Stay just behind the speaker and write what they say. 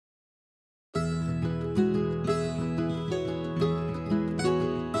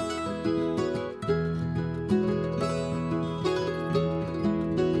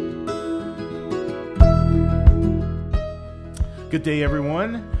Good day,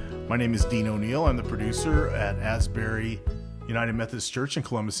 everyone. My name is Dean O'Neill. I'm the producer at Asbury United Methodist Church in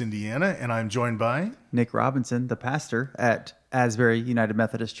Columbus, Indiana, and I'm joined by Nick Robinson, the pastor at Asbury United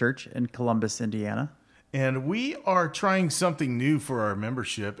Methodist Church in Columbus, Indiana. And we are trying something new for our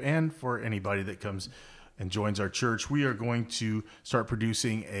membership and for anybody that comes and joins our church. We are going to start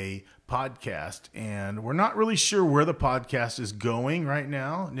producing a podcast, and we're not really sure where the podcast is going right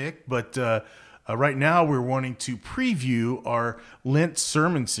now, Nick, but right now we're wanting to preview our Lent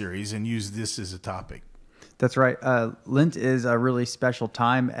sermon series and use this as a topic. That's right. Lent is a really special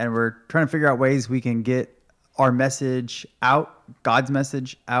time, and we're trying to figure out ways we can get our message out, God's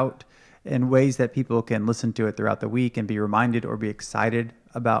message out, in ways that people can listen to it throughout the week and be reminded or be excited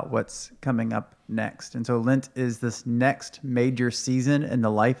about what's coming up next. And so Lent is this next major season in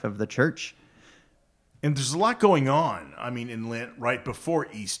the life of the church. And there's a lot going on, in Lent right before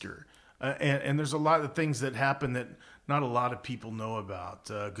Easter. And there's a lot of things that happen that not a lot of people know about.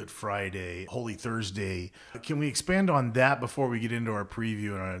 Good Friday, Holy Thursday. Can we expand on that before we get into our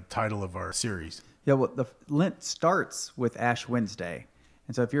preview and our title of our series? Yeah, well, Lent starts with Ash Wednesday.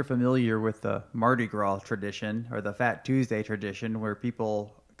 And so if you're familiar with the Mardi Gras tradition or the Fat Tuesday tradition where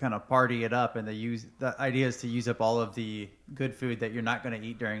people kind of party it up and the idea is to use up all of the good food that you're not going to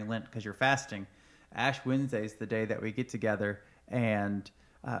eat during Lent because you're fasting, Ash Wednesday is the day that we get together and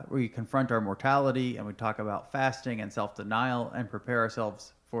we confront our mortality and we talk about fasting and self-denial and prepare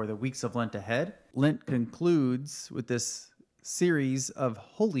ourselves for the weeks of Lent ahead. Lent concludes with this series of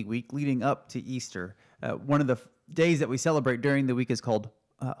Holy Week leading up to Easter. One of the days that we celebrate during the week is called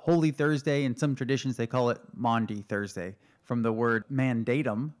Holy Thursday. In some traditions, they call it Maundy Thursday, from the word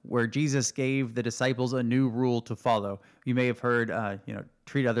mandatum, where Jesus gave the disciples a new rule to follow. You may have heard,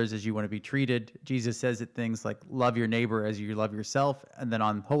 treat others as you want to be treated. Jesus says things like, love your neighbor as you love yourself. And then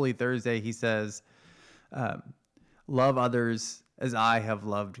on Holy Thursday, he says, love others as I have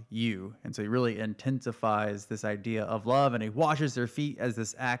loved you. And so he really intensifies this idea of love, and he washes their feet as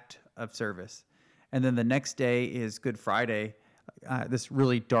this act of service. And then the next day is Good Friday, this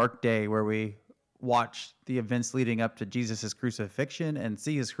really dark day where we watch the events leading up to Jesus' crucifixion and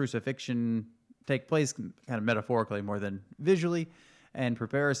see his crucifixion take place kind of metaphorically more than visually, and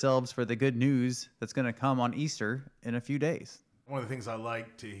prepare ourselves for the good news that's going to come on Easter in a few days. One of the things I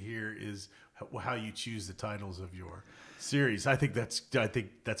like to hear is how you choose the titles of your series. I think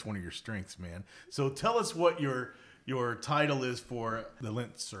that's one of your strengths, man. So tell us what your title is for the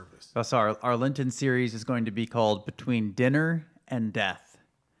Lent service. So our Lenten series is going to be called Between Dinner and Death.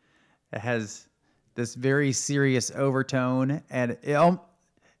 It has this very serious overtone, and it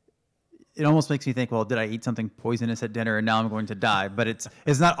almost makes me think, well, did I eat something poisonous at dinner and now I'm going to die? But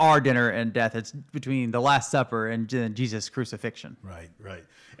it's not our dinner and death. It's between the Last Supper and Jesus' crucifixion. Right.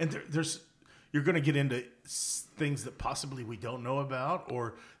 And you're going to get into things that possibly we don't know about,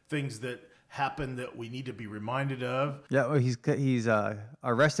 or things that happen that we need to be reminded of. Yeah, well, he's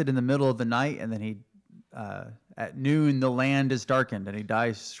arrested in the middle of the night, and then at noon the land is darkened, and he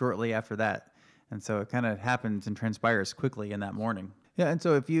dies shortly after that. And so it kind of happens and transpires quickly in that morning. Yeah, and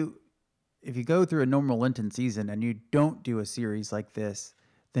so if you go through a normal Lenten season and you don't do a series like this,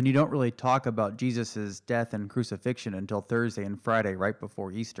 then you don't really talk about Jesus' death and crucifixion until Thursday and Friday right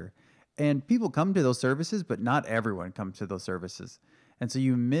before Easter. And people come to those services, but not everyone comes to those services. And so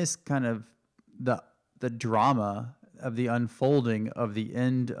you miss kind of the drama of the unfolding of the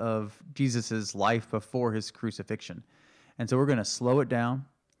end of Jesus' life before his crucifixion. And so we're going to slow it down,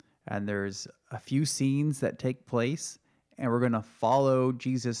 and there's a few scenes that take place, and we're going to follow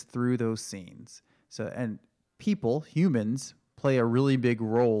Jesus through those scenes. So, and humans, play a really big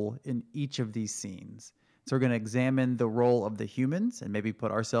role in each of these scenes. So we're going to examine the role of the humans and maybe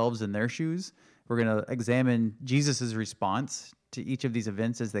put ourselves in their shoes. We're going to examine Jesus' response to each of these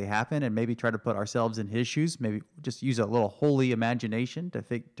events as they happen, and maybe try to put ourselves in his shoes, maybe just use a little holy imagination to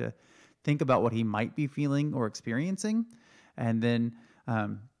think about what he might be feeling or experiencing. And then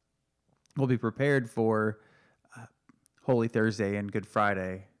we'll be prepared for Holy Thursday and Good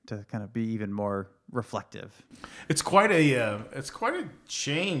Friday to kind of be even more reflective. It's quite a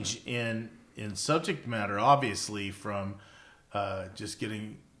change in subject matter, obviously, from just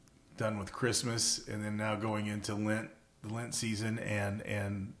getting done with Christmas and then now going into Lent, the Lent season,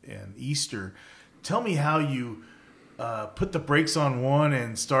 and Easter. Tell me how you put the brakes on one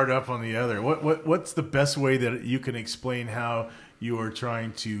and start up on the other. What's the best way that you can explain how you are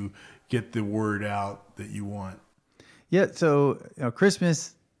trying to get the word out that you want? Yeah, so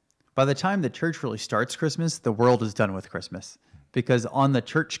Christmas, by the time the church really starts Christmas, the world is done with Christmas. Because on the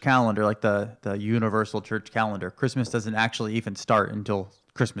church calendar, like the universal church calendar, Christmas doesn't actually even start until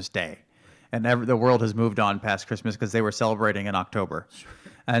Christmas Day. and the world has moved on past Christmas because they were celebrating in October. Sure.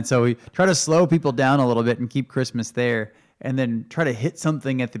 And so we try to slow people down a little bit and keep Christmas there, and then try to hit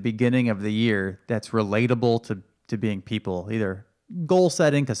something at the beginning of the year that's relatable to being people, either goal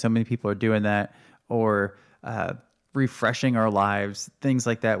setting, because so many people are doing that, or refreshing our lives, things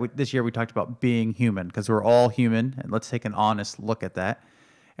like that. This year we talked about being human, because we're all human, and let's take an honest look at that.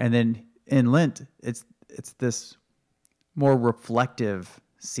 And then in Lent, it's this more reflective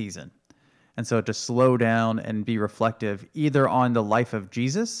season. And so to slow down and be reflective either on the life of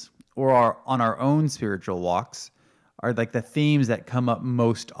Jesus or on our own spiritual walks are like the themes that come up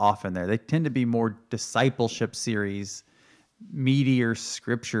most often there. They tend to be more discipleship series, meatier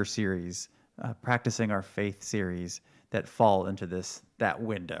scripture series, practicing our faith series that fall into that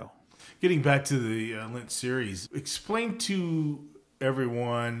window. Getting back to the Lent series, explain to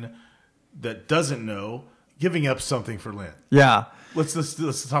everyone that doesn't know giving up something for Lent. Yeah,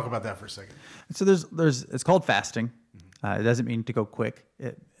 let's talk about that for a second. So there's it's called fasting. It doesn't mean to go quick.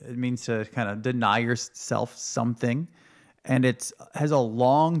 It means to kind of deny yourself something, and it has a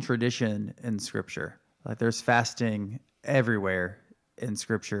long tradition in Scripture. Like there's fasting everywhere in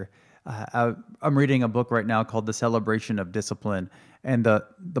Scripture. I'm reading a book right now called The Celebration of Discipline, and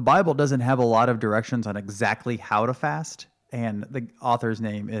the Bible doesn't have a lot of directions on exactly how to fast. And the author's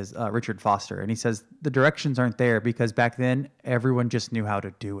name is Richard Foster, and he says the directions aren't there because back then everyone just knew how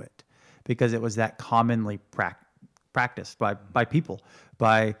to do it because it was that commonly practiced by people,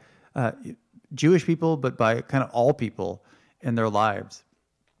 by Jewish people, but by kind of all people in their lives.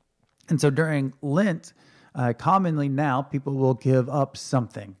 And so during Lent, commonly now people will give up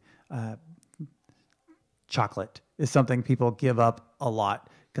something. Chocolate is something people give up a lot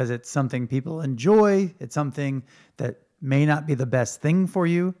because it's something people enjoy. It's something that may not be the best thing for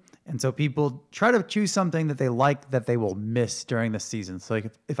you. And so people try to choose something that they like that they will miss during the season. So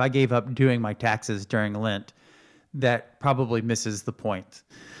like if I gave up doing my taxes during Lent, that probably misses the point.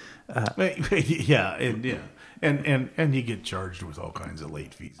 Yeah, and you get charged with all kinds of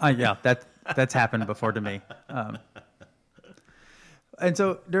late fees. Yeah, that's happened before to me. And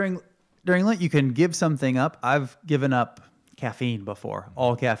so during Lent, you can give something up. I've given up caffeine before,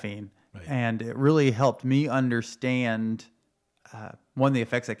 all caffeine. Right. And it really helped me understand, one, the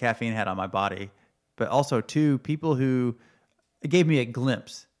effects that caffeine had on my body, but also, two, it gave me a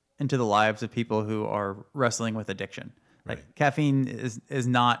glimpse into the lives of people who are wrestling with addiction. Like right. Caffeine is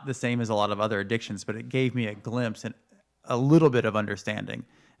not the same as a lot of other addictions, but it gave me a glimpse and a little bit of understanding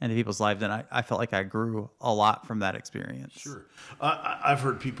into people's lives. And I felt like I grew a lot from that experience. Sure. I've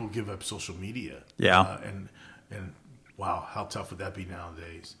heard people give up social media. Yeah. And wow, how tough would that be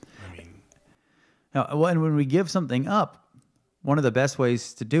nowadays? I mean, and when we give something up, one of the best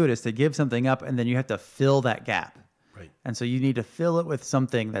ways to do it is to give something up, and then you have to fill that gap. Right. And so you need to fill it with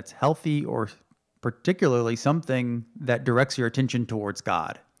something that's healthy, or particularly something that directs your attention towards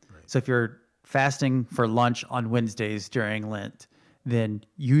God. Right. So if you're fasting for lunch on Wednesdays during Lent, then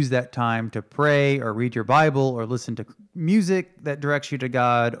use that time to pray or read your Bible or listen to music that directs you to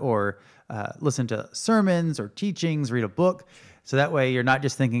God, or listen to sermons or teachings, read a book. So that way you're not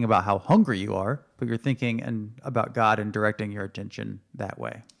just thinking about how hungry you are, but you're thinking about God and directing your attention that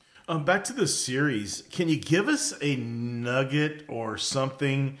way. Back to the series, can you give us a nugget or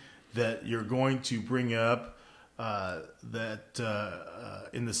something that you're going to bring up that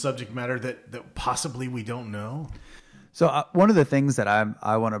in the subject matter that possibly we don't know? So one of the things that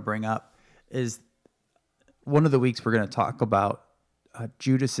I want to bring up is one of the weeks we're going to talk about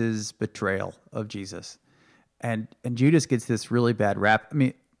Judas's betrayal of Jesus. And Judas gets this really bad rap. I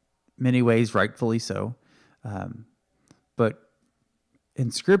mean, many ways, rightfully so. But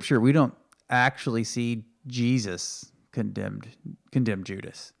in Scripture, we don't actually see Jesus condemn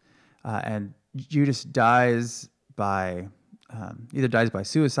Judas. And Judas dies by either dies by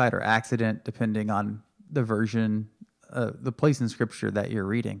suicide or accident, depending on the version, the place in Scripture that you're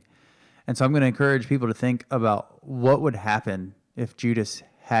reading. And so I'm going to encourage people to think about what would happen if Judas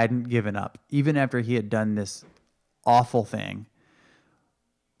hadn't given up, even after he had done this awful thing.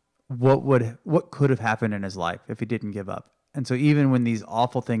 What could have happened in his life if he didn't give up? And so even when these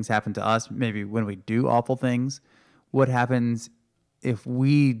awful things happen to us, maybe when we do awful things, what happens if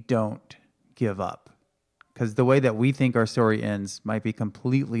we don't give up? Because the way that we think our story ends might be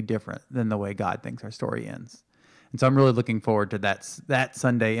completely different than the way God thinks our story ends. And so I'm really looking forward to that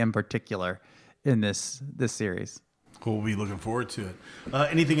Sunday in particular in this series. Cool. We'll be looking forward to it.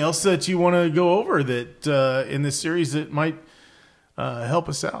 Anything else that you want to go over that in this series that might help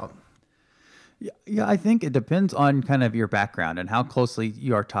us out? Yeah, I think it depends on kind of your background and how closely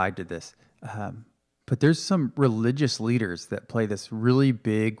you are tied to this. But there's some religious leaders that play this really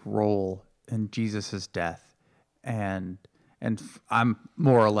big role in Jesus's death, and I'm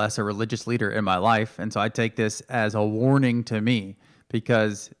more or less a religious leader in my life, and so I take this as a warning to me,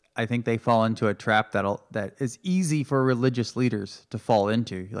 because I think they fall into a trap that is easy for religious leaders to fall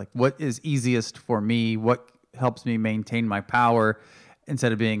into. Like, what is easiest for me? What helps me maintain my power,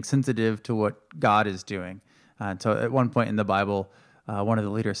 instead of being sensitive to what God is doing. So at one point in the Bible, one of the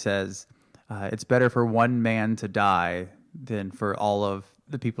leaders says, it's better for one man to die than for all of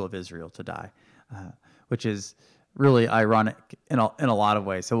the people of Israel to die, which is really ironic in a lot of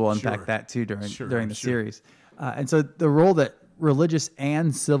ways. So we'll unpack that too during the series. And so the role that religious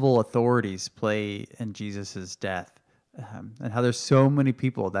and civil authorities play in Jesus's death, and how there's so many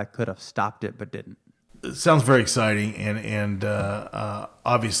people that could have stopped it but didn't. It sounds very exciting, and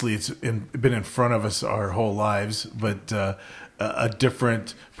obviously it's been in front of us our whole lives, but a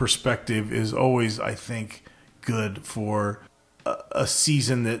different perspective is always, I think, good for a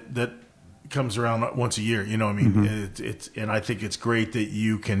season that comes around once a year. You know what I mean? Mm-hmm. And I think it's great that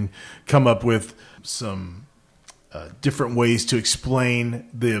you can come up with some different ways to explain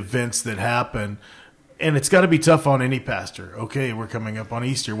the events that happen. And it's got to be tough on any pastor. Okay, we're coming up on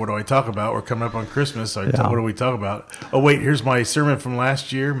Easter. What do I talk about? We're coming up on Christmas. What do we talk about? Oh, wait, here's my sermon from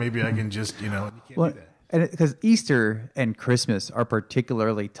last year. Maybe I can just, you can't do that. And because Easter and Christmas are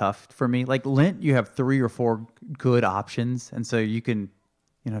particularly tough for me. Like Lent, you have 3 or 4 good options. And so you can,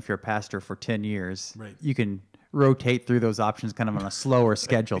 if you're a pastor for 10 years, right, you can rotate through those options kind of on a slower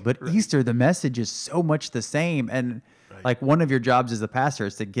schedule. But right. Easter, the message is so much the same. And like one of your jobs as a pastor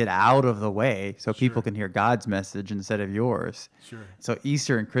is to get out of the way so people can hear God's message instead of yours. Sure. So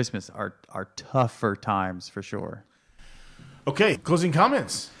Easter and Christmas are tougher times for sure. Okay, closing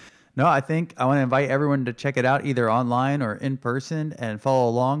comments. No, I think I want to invite everyone to check it out either online or in person and follow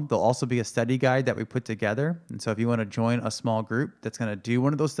along. There'll also be a study guide that we put together. And so if you want to join a small group that's going to do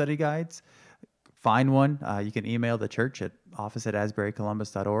one of those study guides, find one. You can email the church at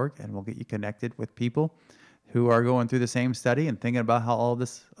office@asburycolumbus.org, and we'll get you connected with people who are going through the same study and thinking about how all of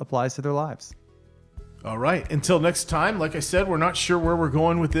this applies to their lives. All right. Until next time, like I said, we're not sure where we're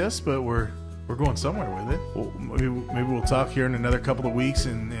going with this, but we're going somewhere with it. Maybe we'll talk here in another couple of weeks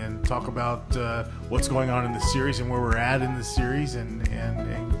and talk about what's going on in the series and where we're at in the series and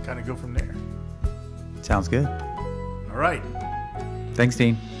kind of go from there. Sounds good. All right. Thanks,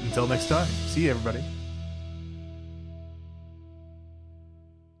 Dean. Until next time. See you, everybody.